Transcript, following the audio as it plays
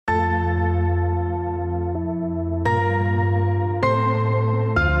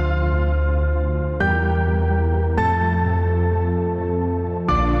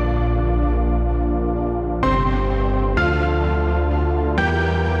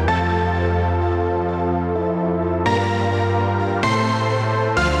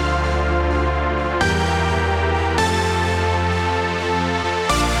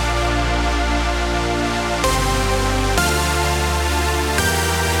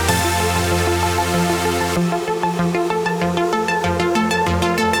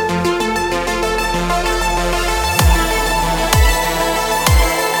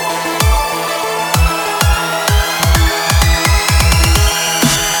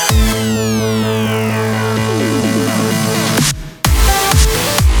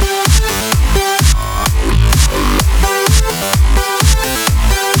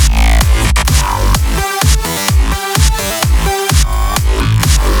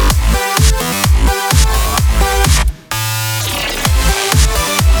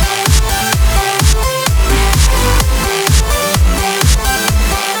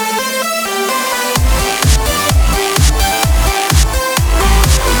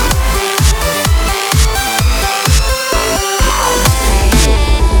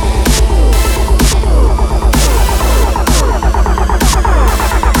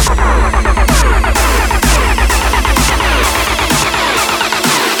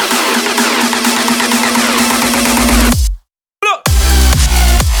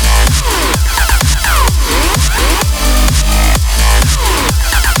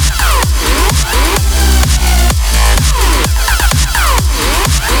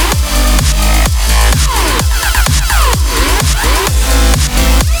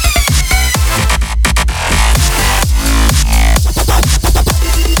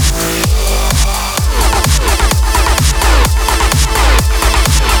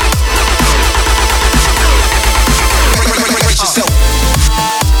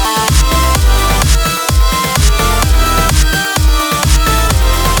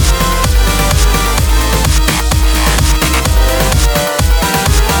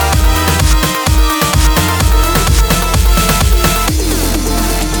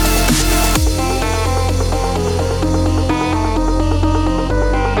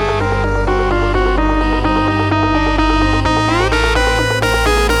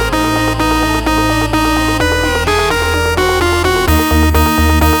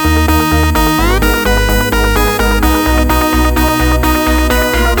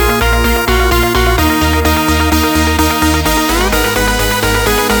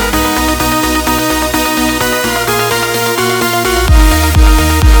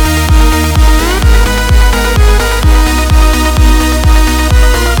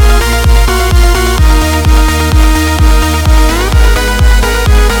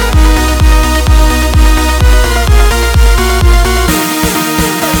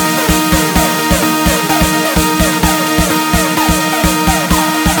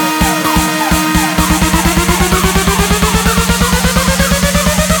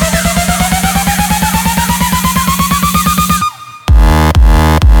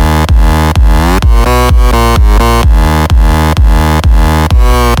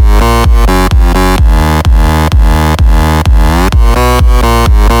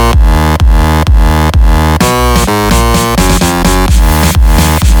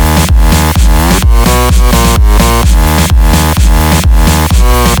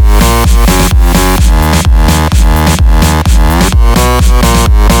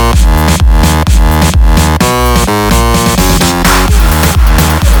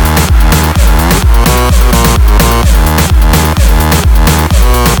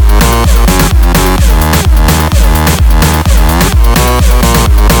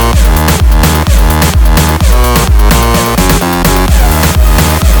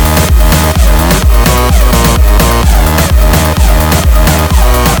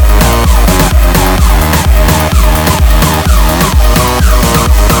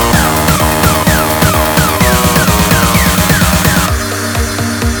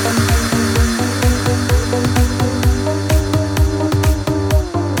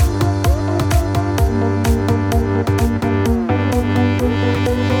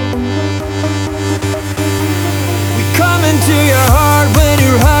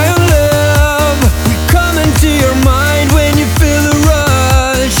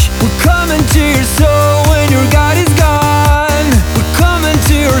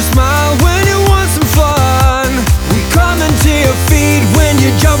your smile when you want some fun. We coming to your feet when you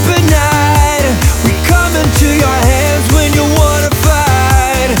jump at night. We coming to your hands when you wanna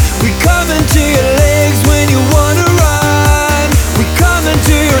fight. We coming to your legs when you wanna run. We coming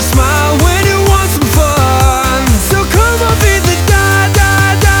to your smile when you want some fun. So come on, beat the da da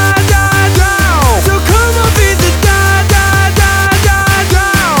da da down. So come on, beat the da da da da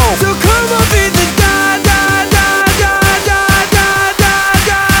down. So come on, beat the da da da da da da da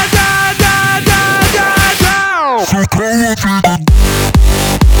da da da da down. So come on, beat the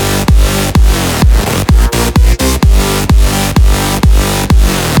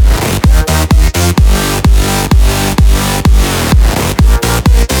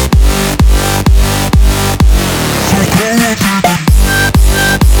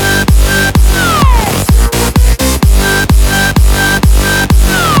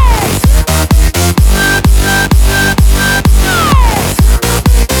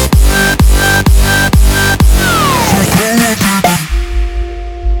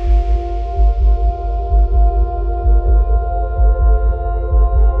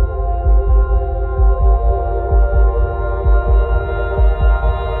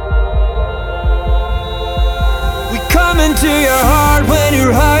coming to your heart when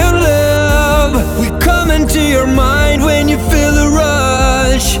you're high on love. We're coming to your mind when you feel the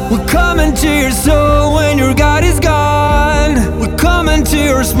rush. We're coming to your soul when your God is gone. We're coming to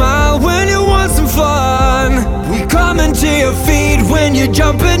your smile when you want some fun. We're coming to your feet when you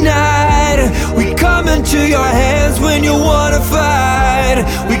jump at night. We're coming to your hands when you wanna fight.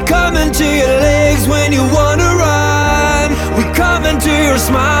 We're coming to your legs when you wanna run. We're coming to your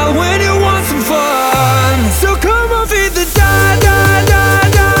smile when you want some fun. So come on, feed the da da da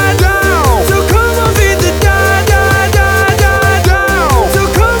da down. So come on, feed the da da da da down. So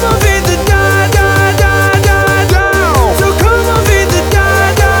come on, feed the da da da da down. So come on, feed the da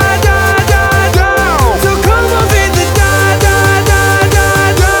da da da down. So come on, feed the da da da da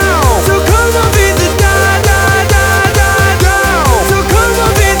down. So come on, feed the da da da da down. So come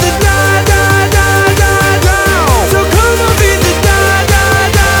on, feed the da da da da down. So come on, feed the da da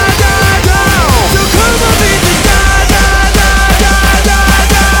da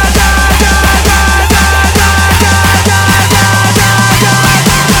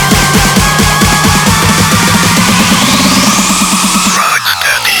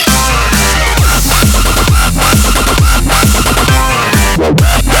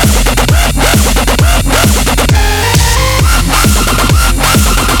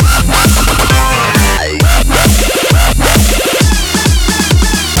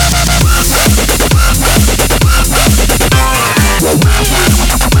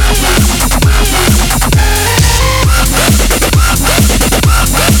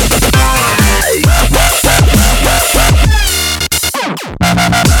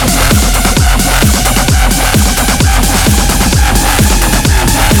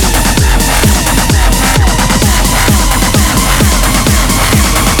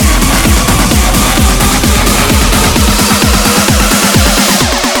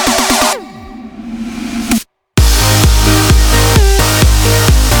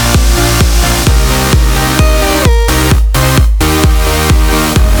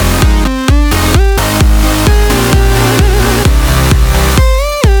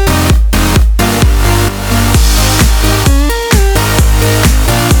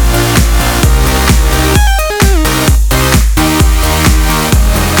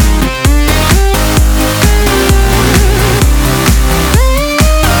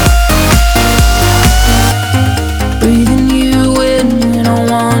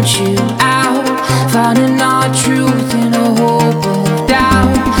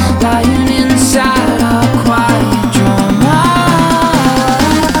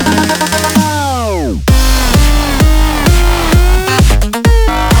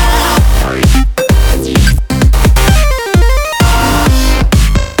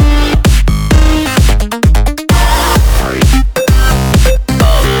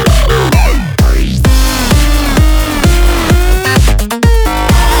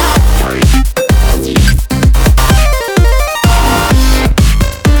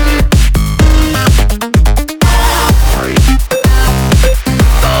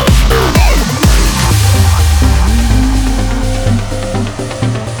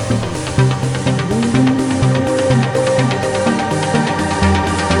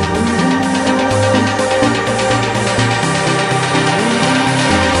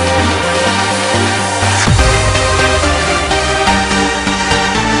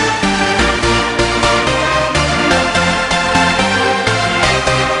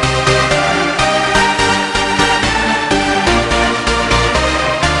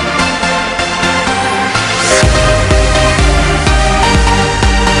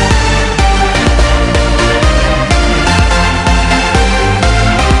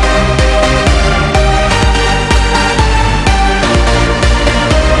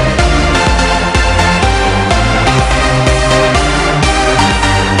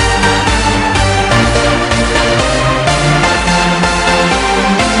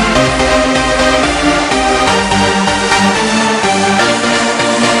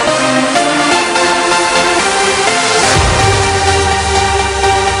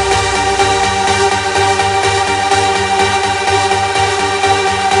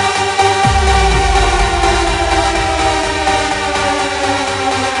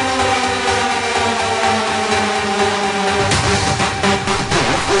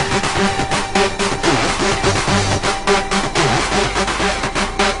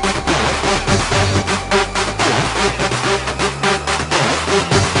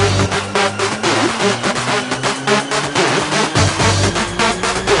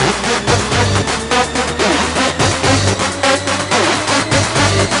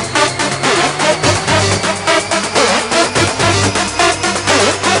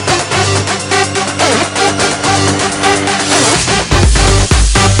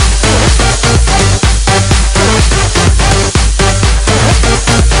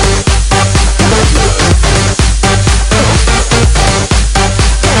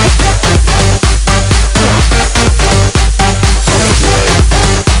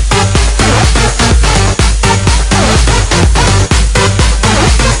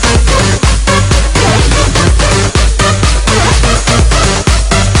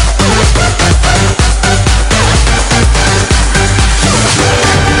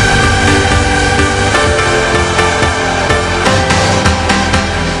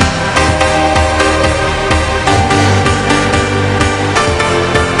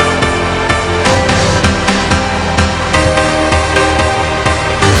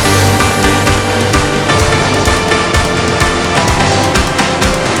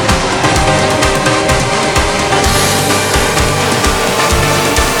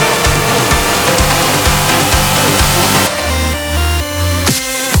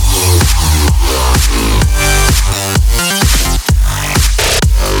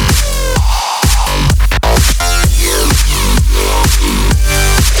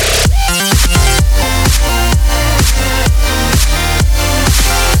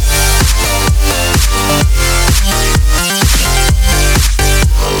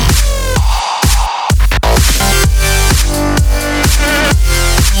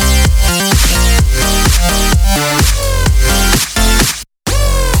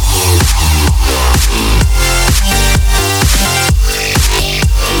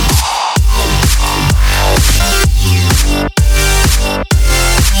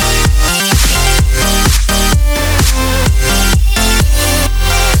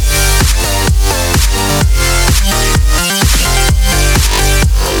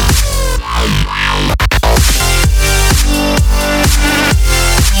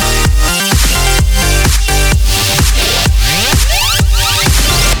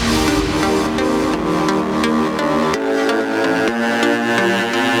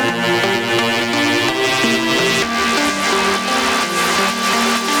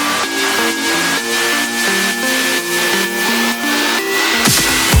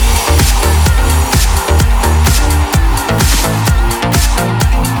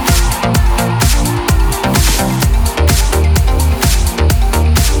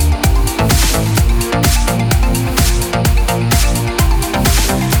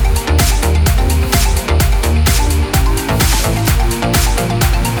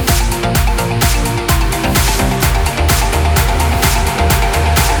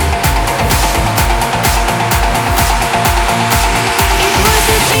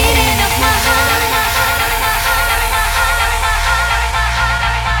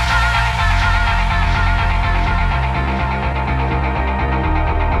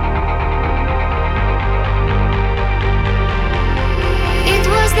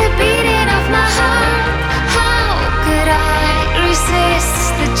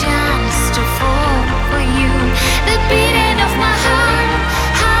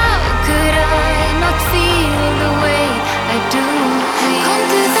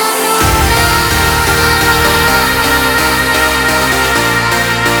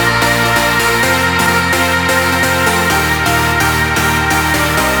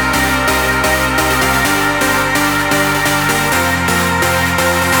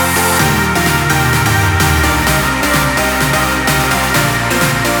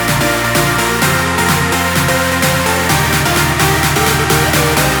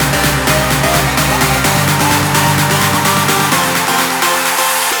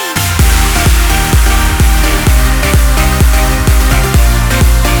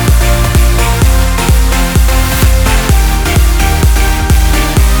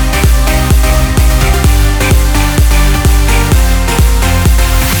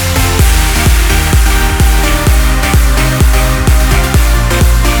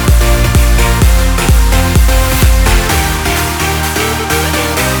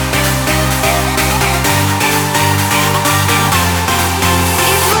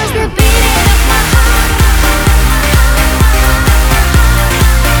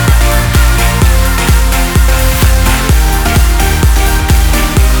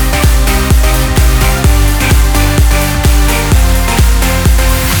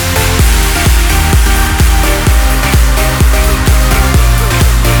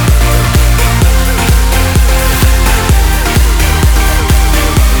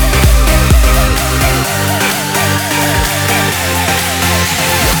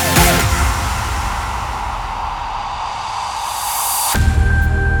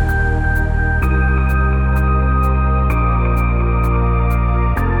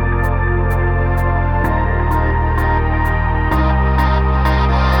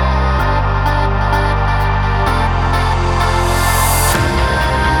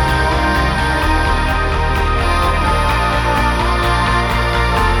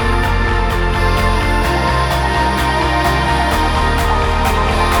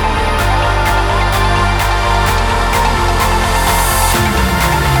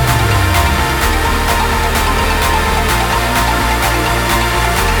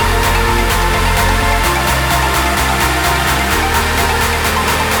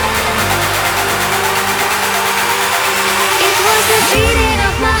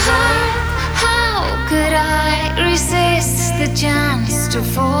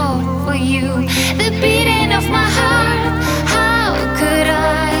fall for you. The beating of my heart, how could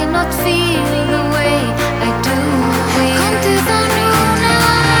I not feel the way I do? We come to the new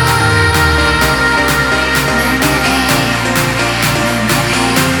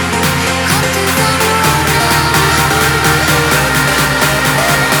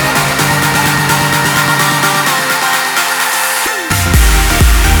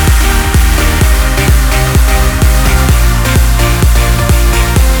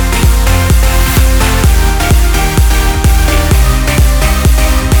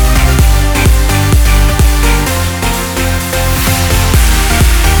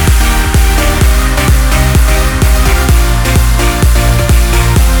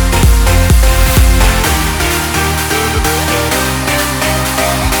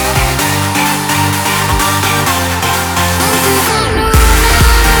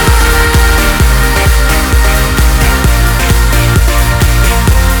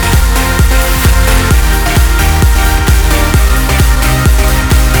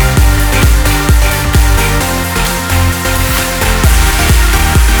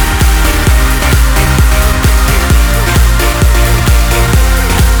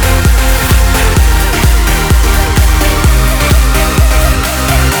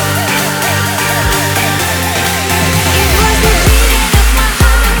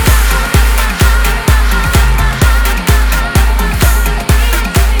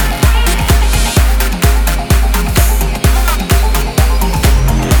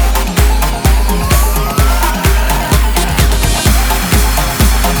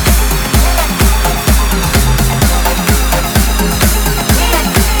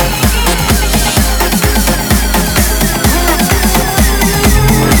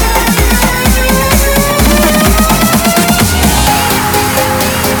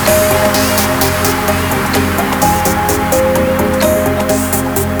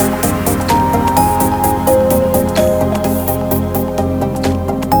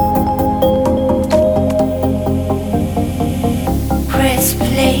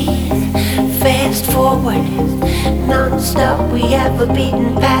non-stop, we have a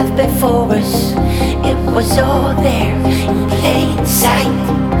beaten path before us. It was all there in plain sight.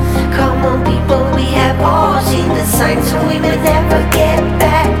 Come on people, we have all seen the signs, so we will never get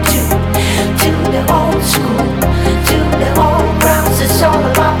back to the old school, to the old grounds. It's all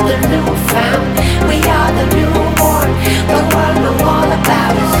about the new found. We are the newborn, the world know all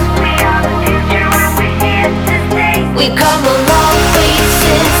about us. We are the future and we're here to stay. We've come a long way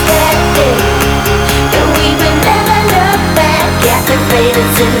since that day, and we will never look back at the faded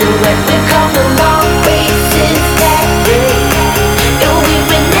silhouette. We've come a long way since that day, and we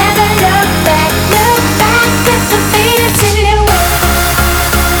will never look back at the faded silhouette.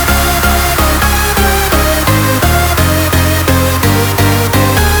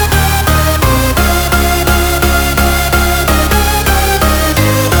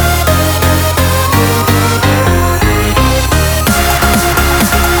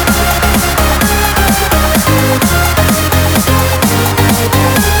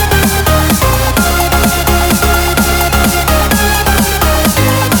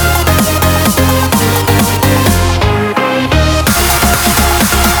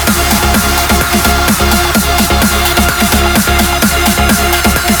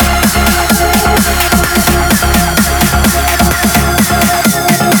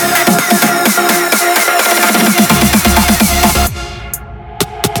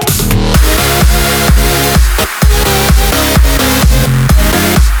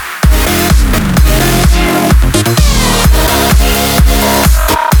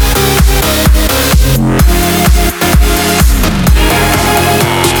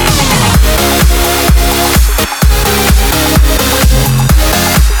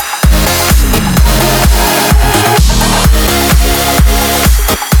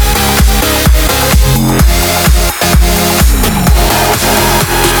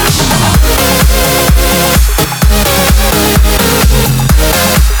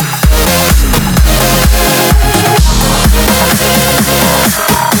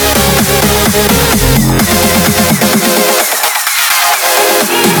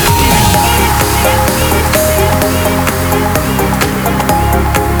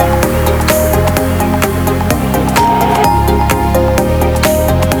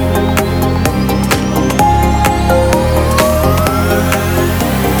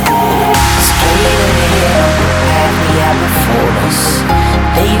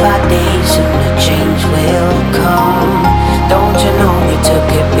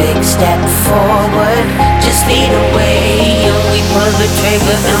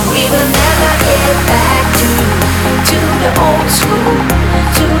 Trigger, and we will never get back to the old school,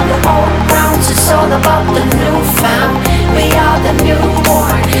 all about the newfound. We are the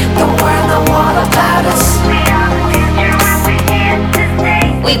newborn. The world know all about us. We are the future and we're here to stay.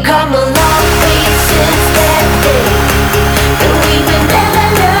 We've come a long way since that day, and we will never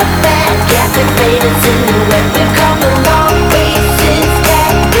look back. Captain Raiders in the web. We've come a long way since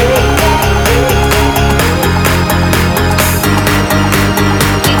that day.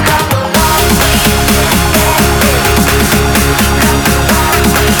 We've come a long way since that day.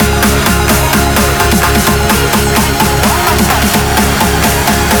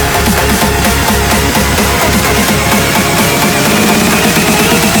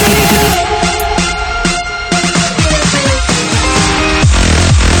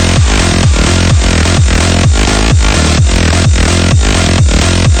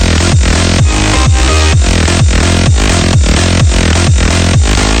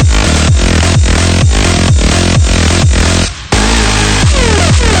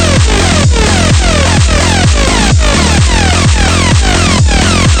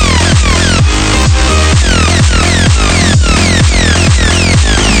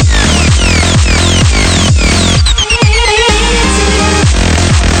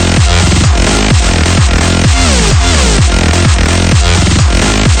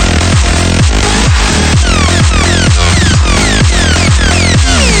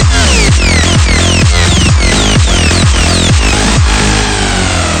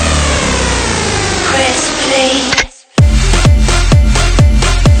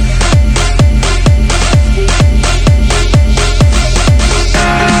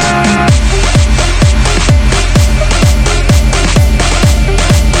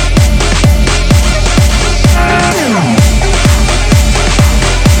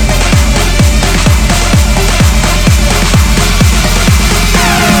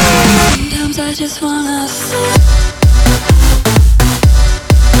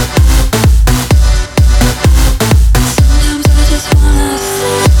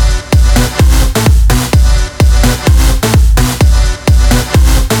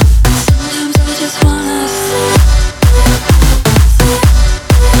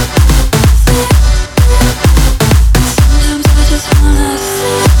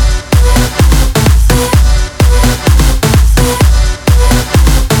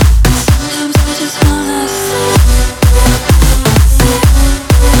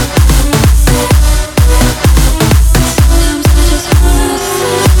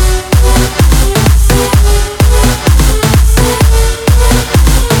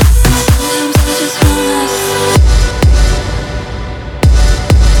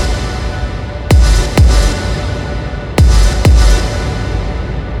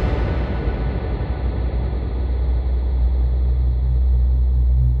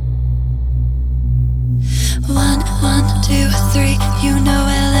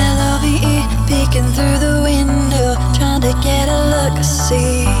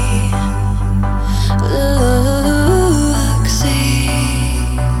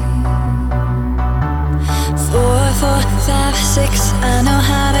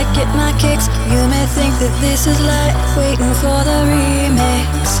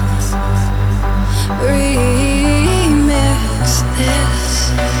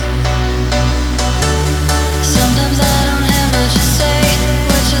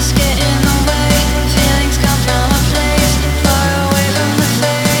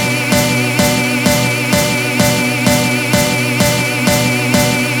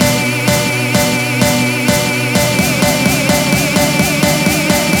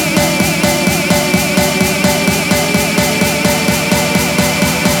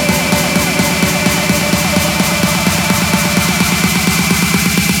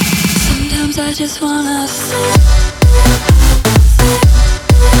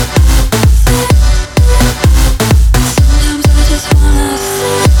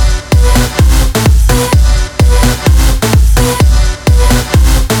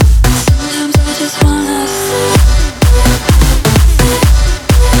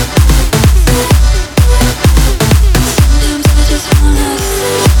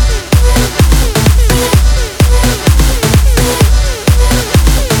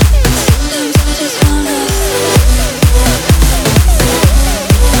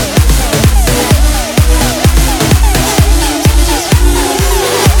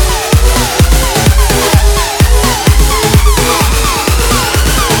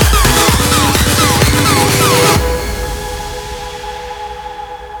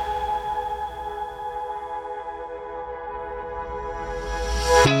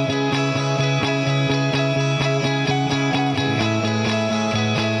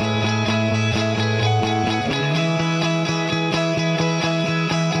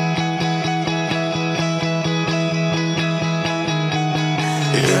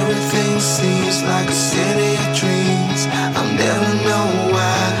 Everything seems like a city of dreams. I'll never know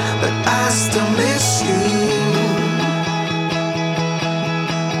why, but I still miss you.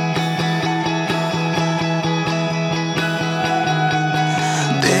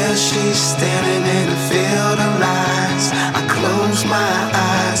 There she's standing in a field of lights. I close my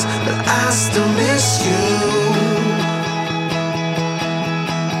eyes, but I still miss you.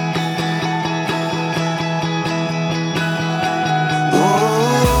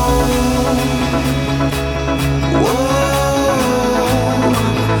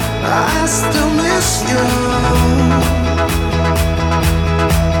 I still miss you.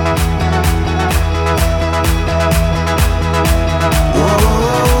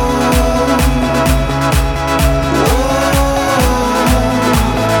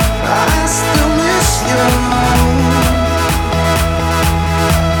 I still miss you.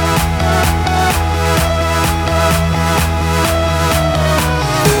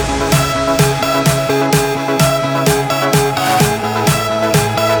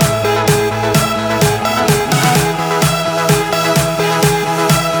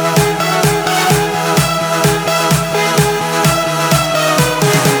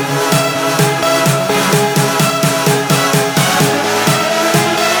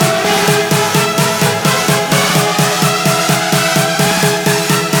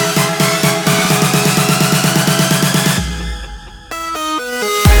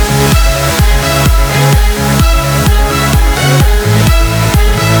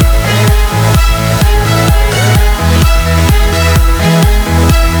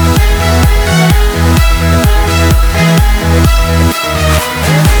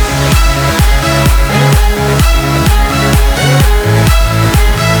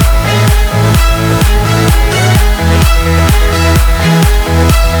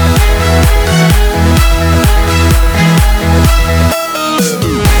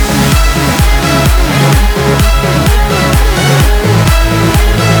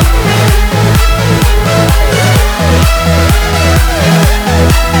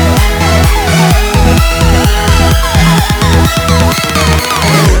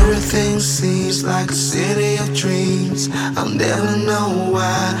 Everything seems like a city of dreams. I'll never know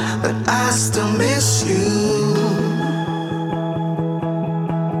why, but I still miss you.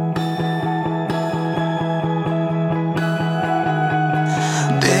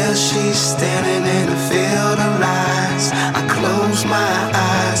 There she's standing in a field of lights. I close my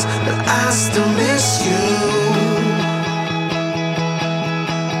eyes, but I still miss you.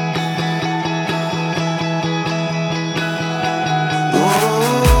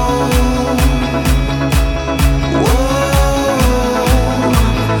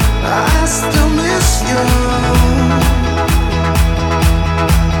 I still miss you.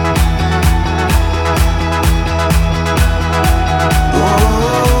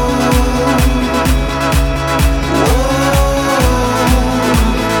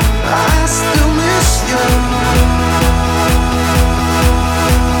 I still miss you.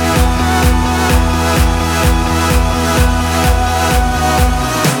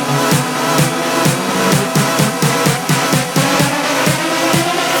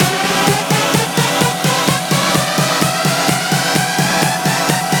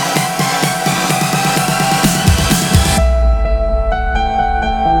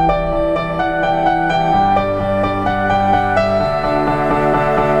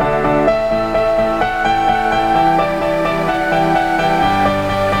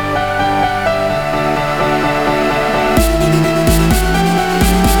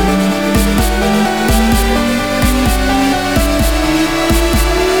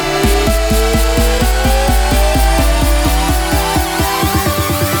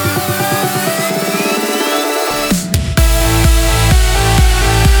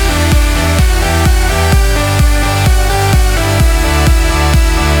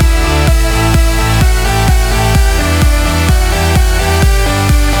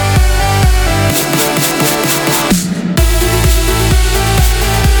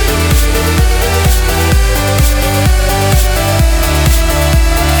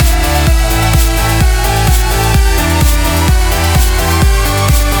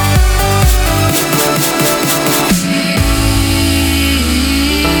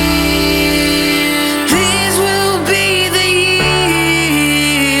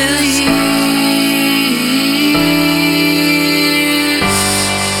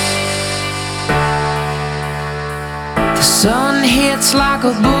 Sun hits like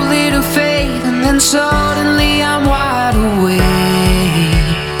a bullet of faith, and then suddenly I'm wide awake.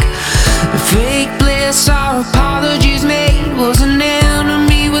 The fake bliss our apologies made was an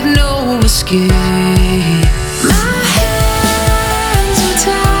enemy with no escape. My hands are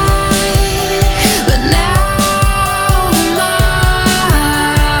tied.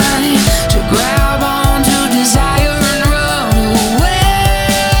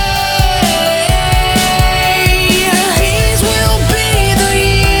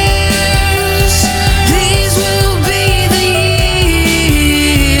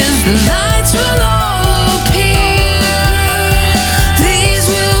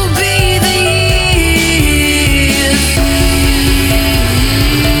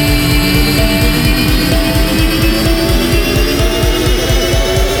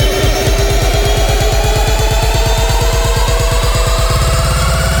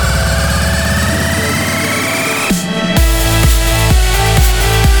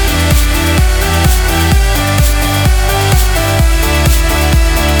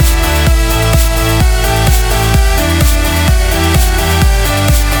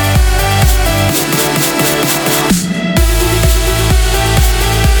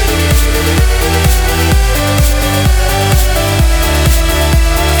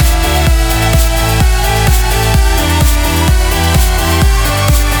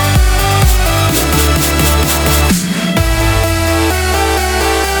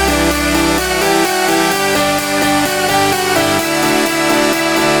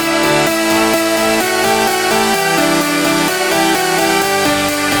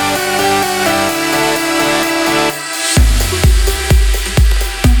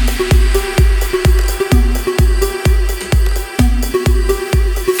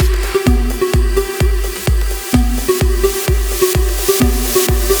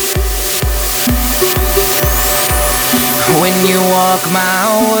 walk my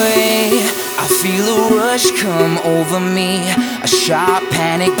way, I feel a rush come over me. A sharp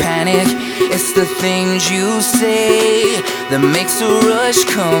panic. It's the things you say that makes a rush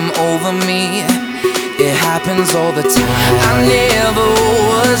come over me. It happens all the time. I never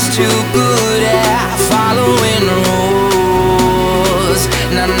was too good at following rules.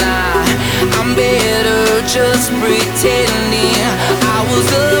 Nah, I'm better just pretending I was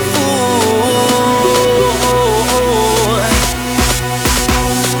a fool.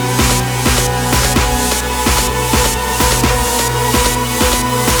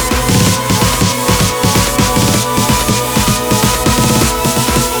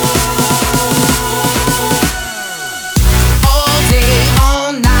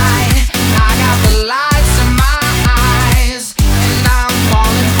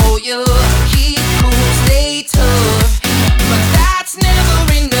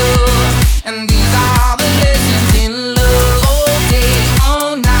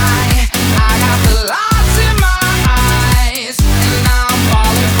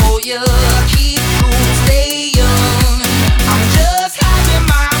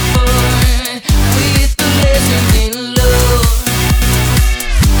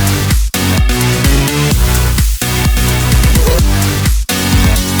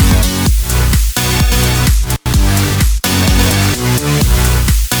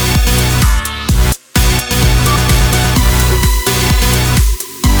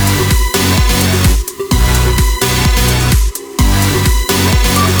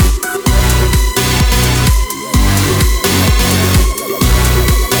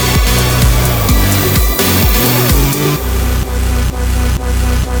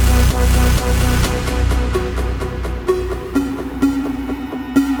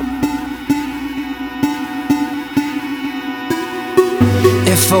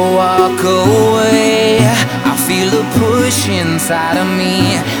 If I walk away, I feel a push inside of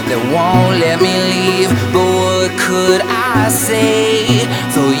me that won't let me leave. But what could I say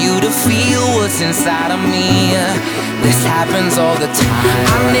for you to feel what's inside of me? This happens all the time.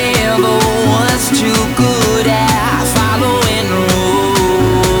 I never was too good at following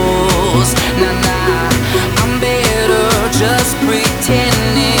rules. Nah, I'm better just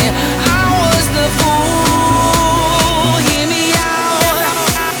pretending I was the fool. Hear me out.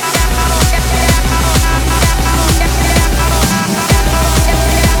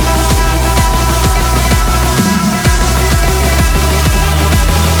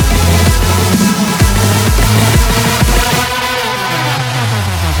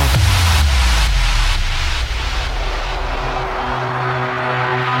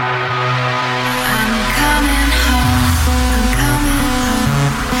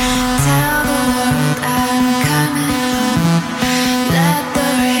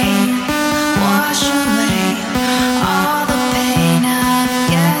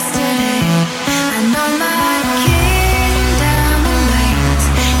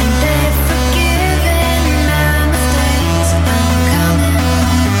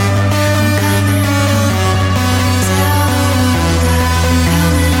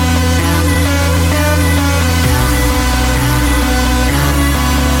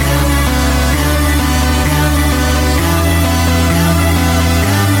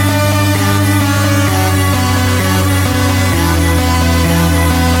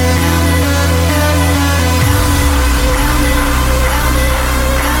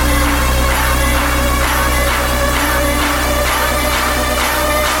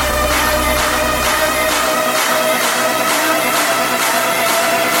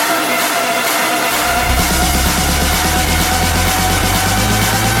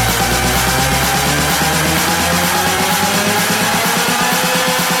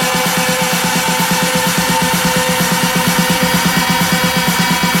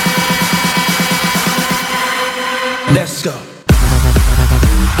 Let's go.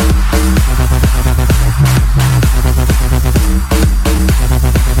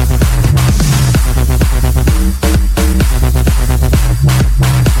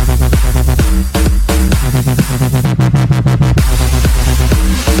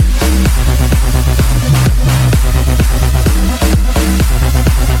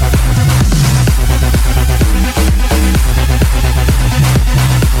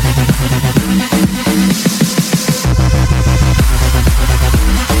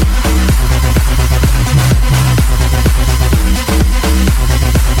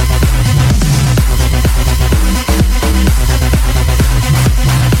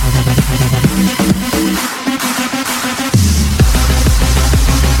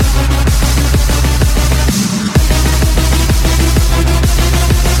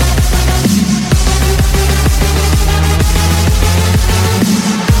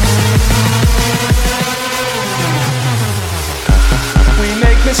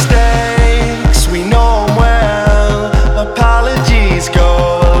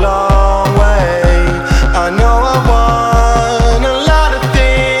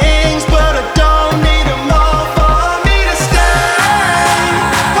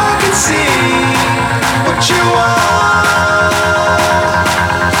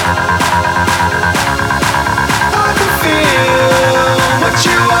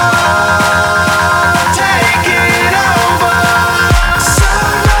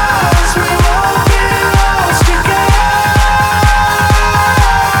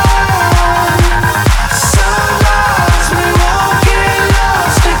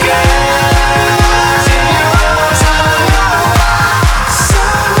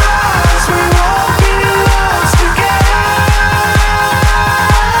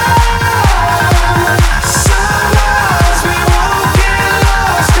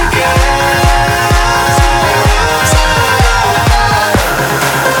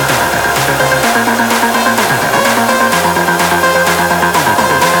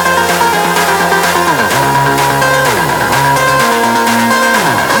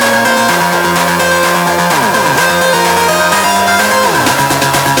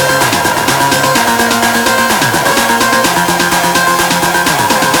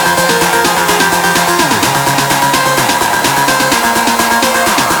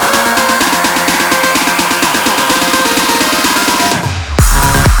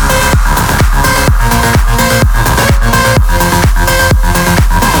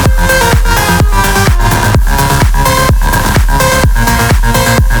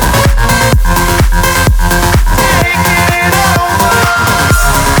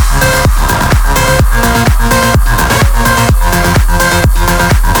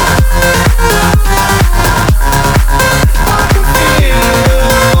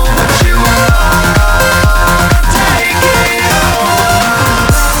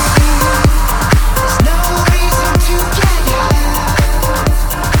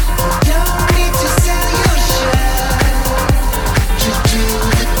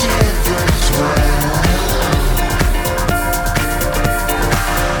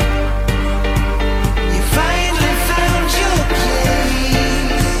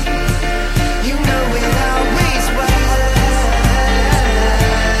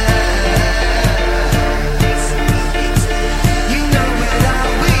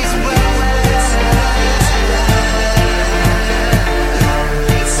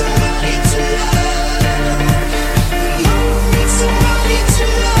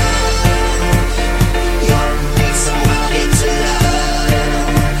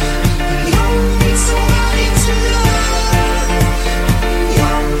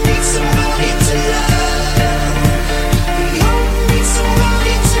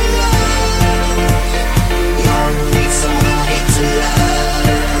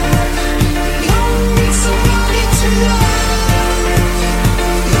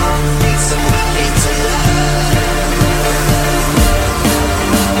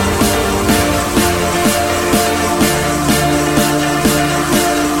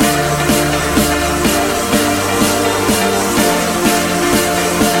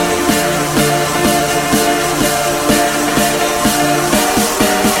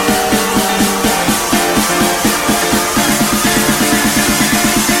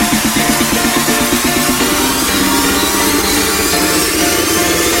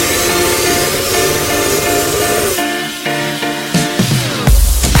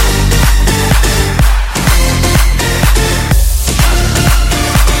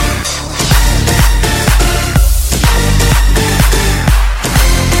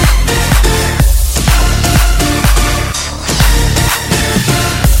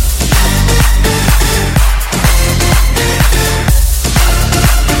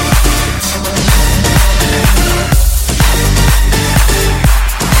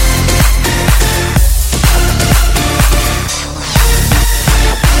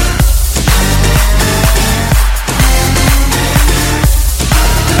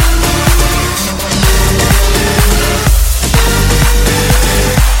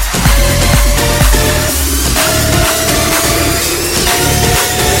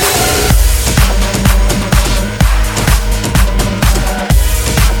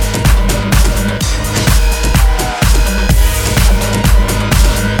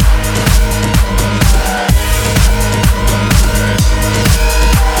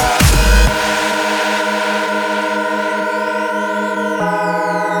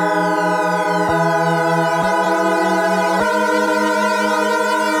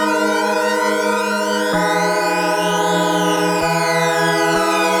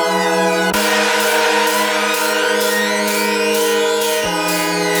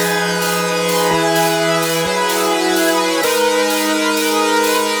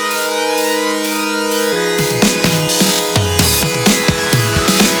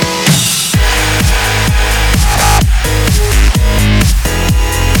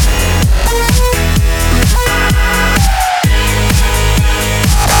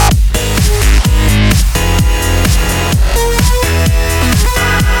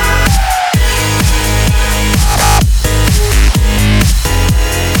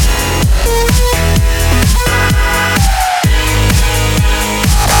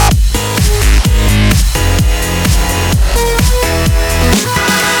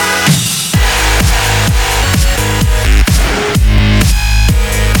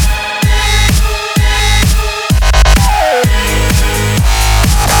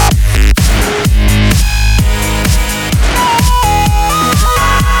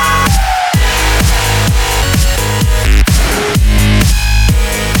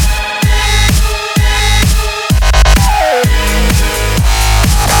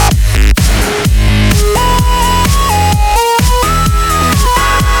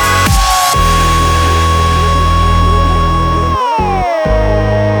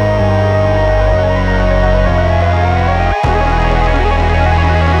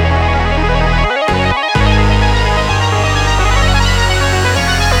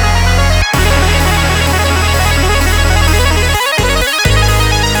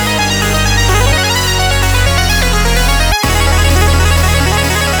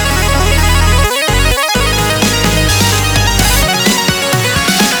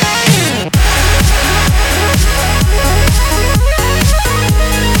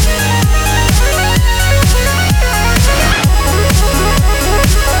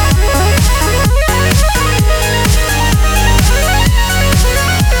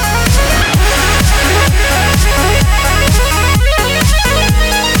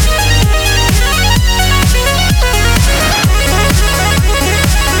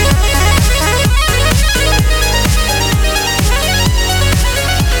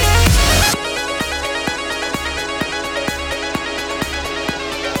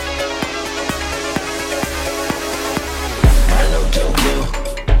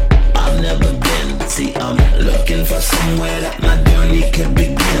 looking for somewhere that my journey could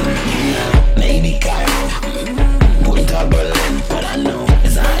begin. Maybe Cairo, Punta Berlin, but I know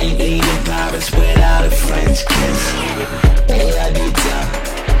as I ain't leaving Paris without a French kiss. Hey, Adita,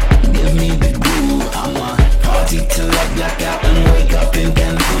 give me the groove. I'ma party till I black out and wake up in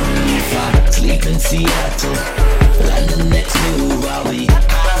Cancun. If I sleep in Seattle, like the next move, I'll be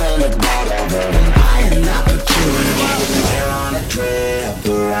having a bottle and I am not peculiar. We're on a trip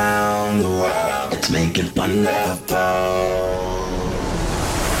around the world. Let's make it wonderful.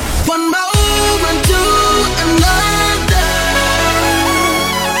 One moment to another,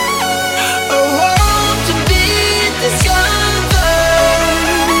 a world to be discovered.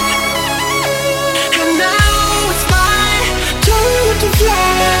 And now it's my turn to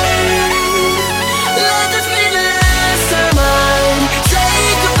fly. Let this be the last time I say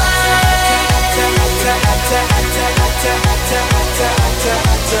goodbye.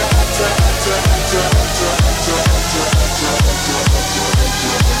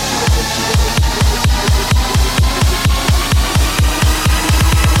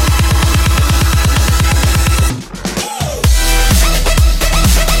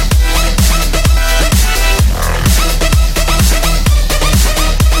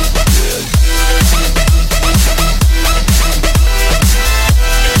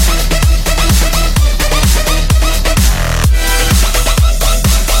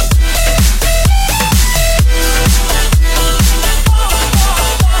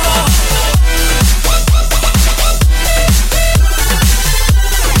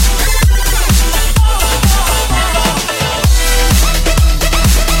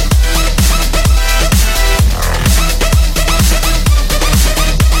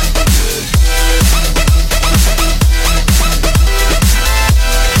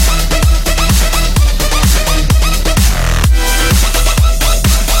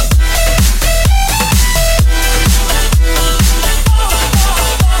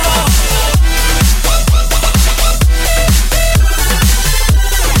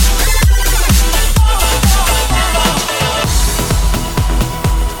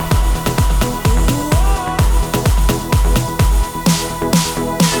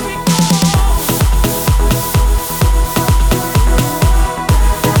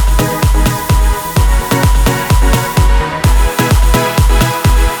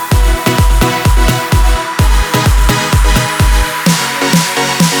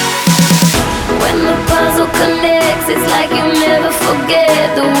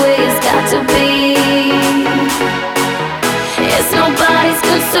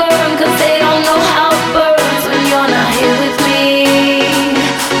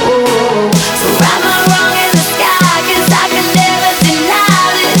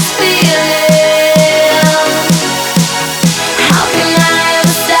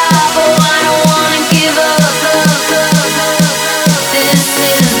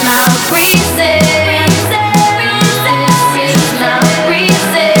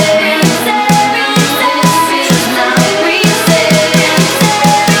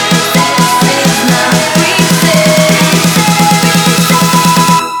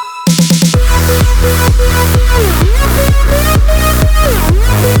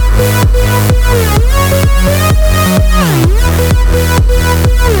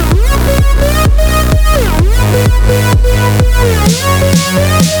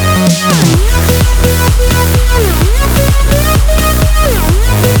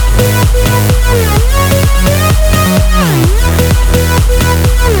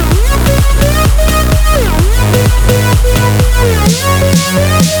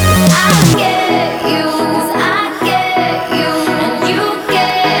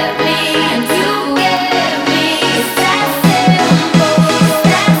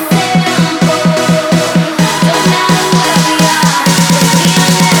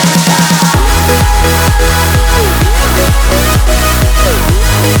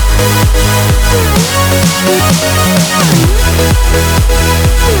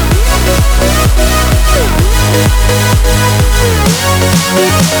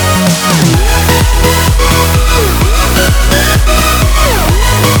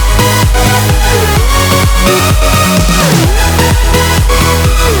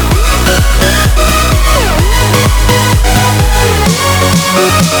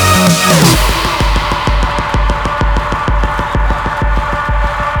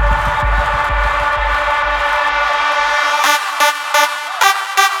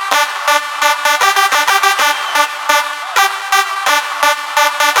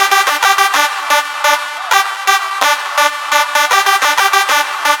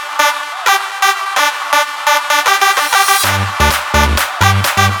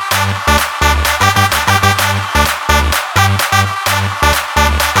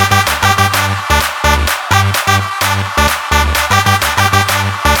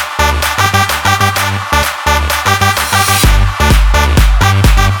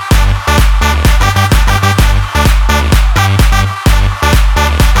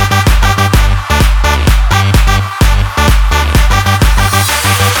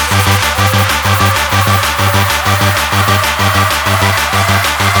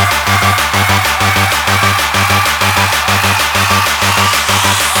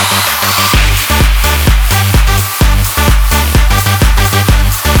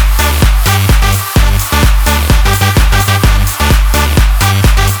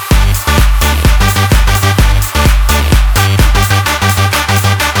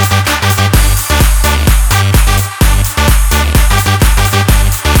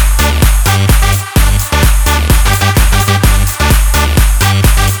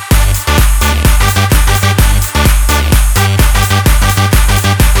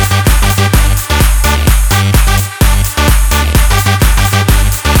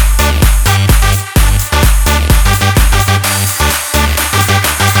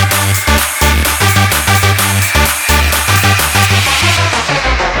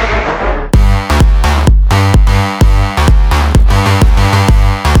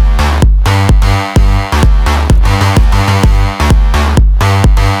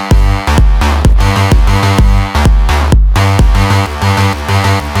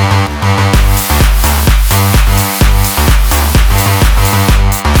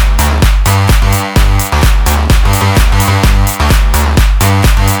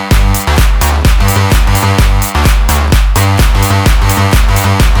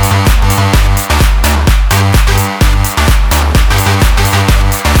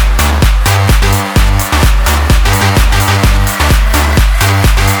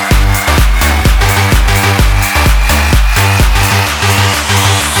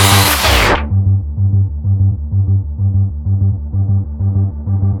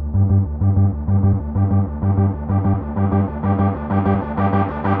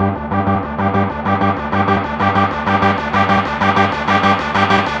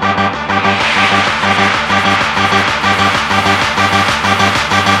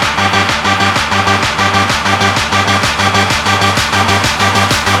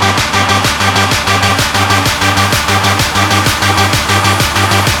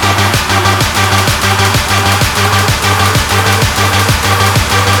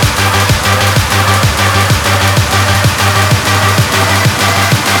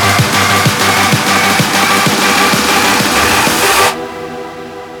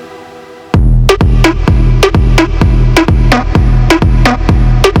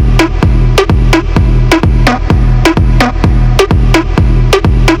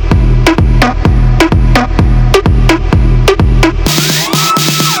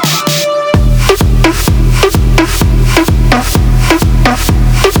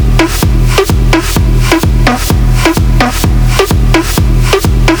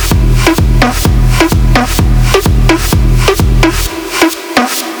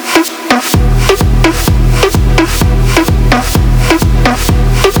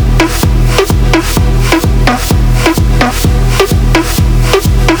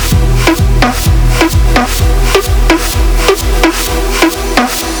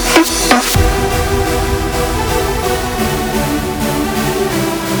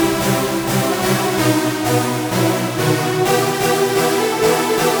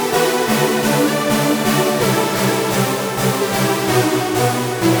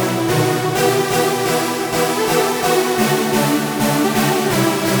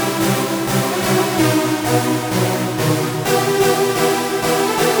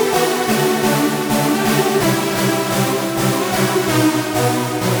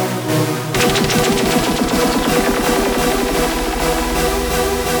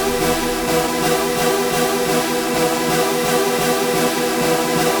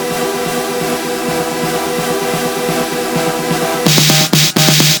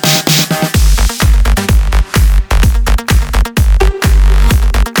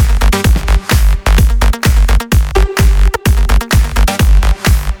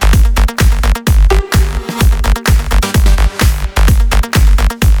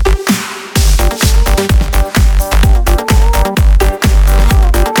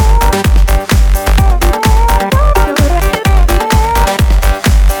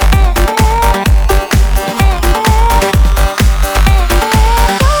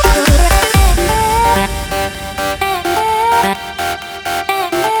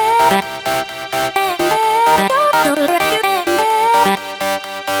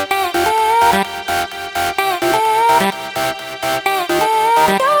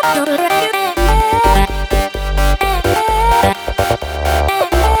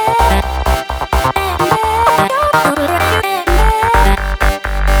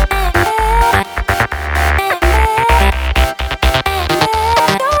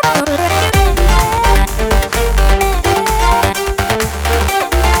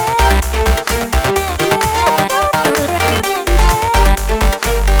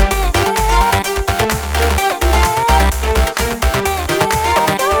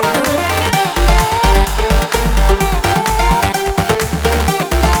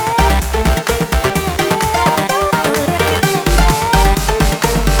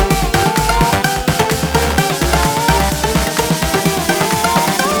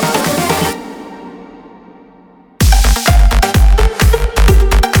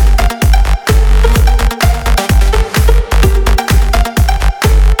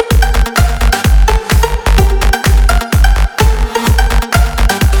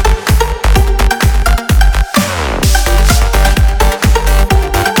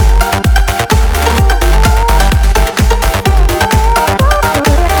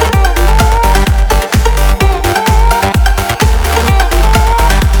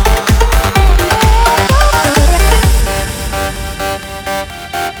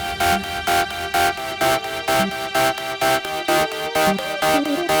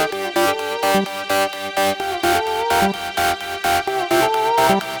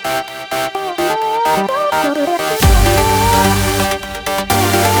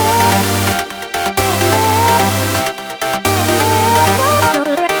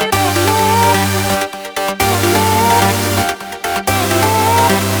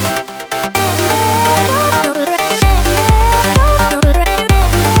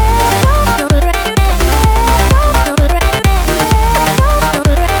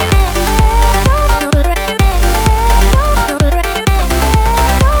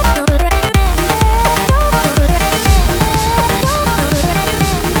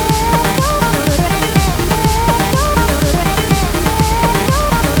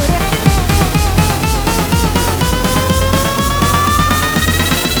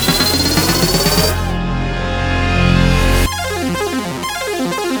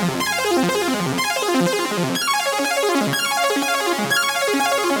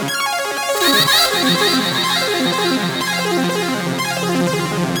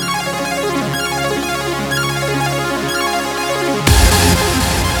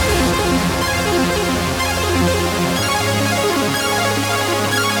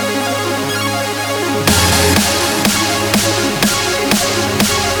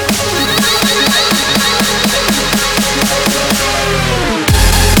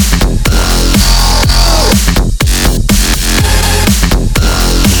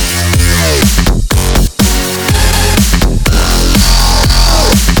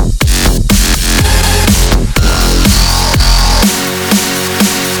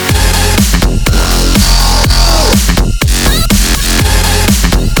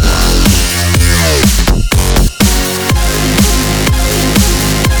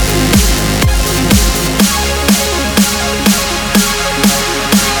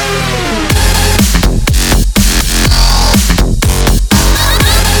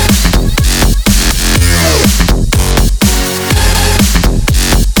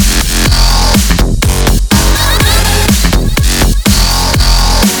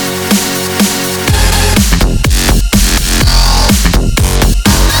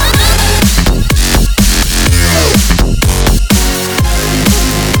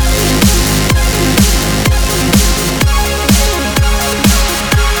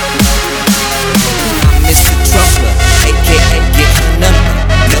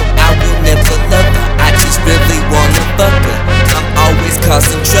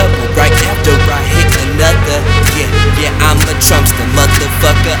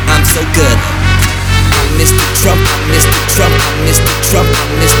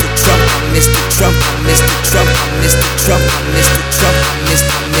 Mr. Trump, I'm Mr. Trump, I'm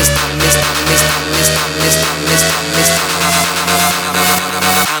Mr.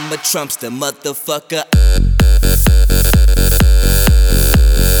 I'm a Trumpster, motherfucker.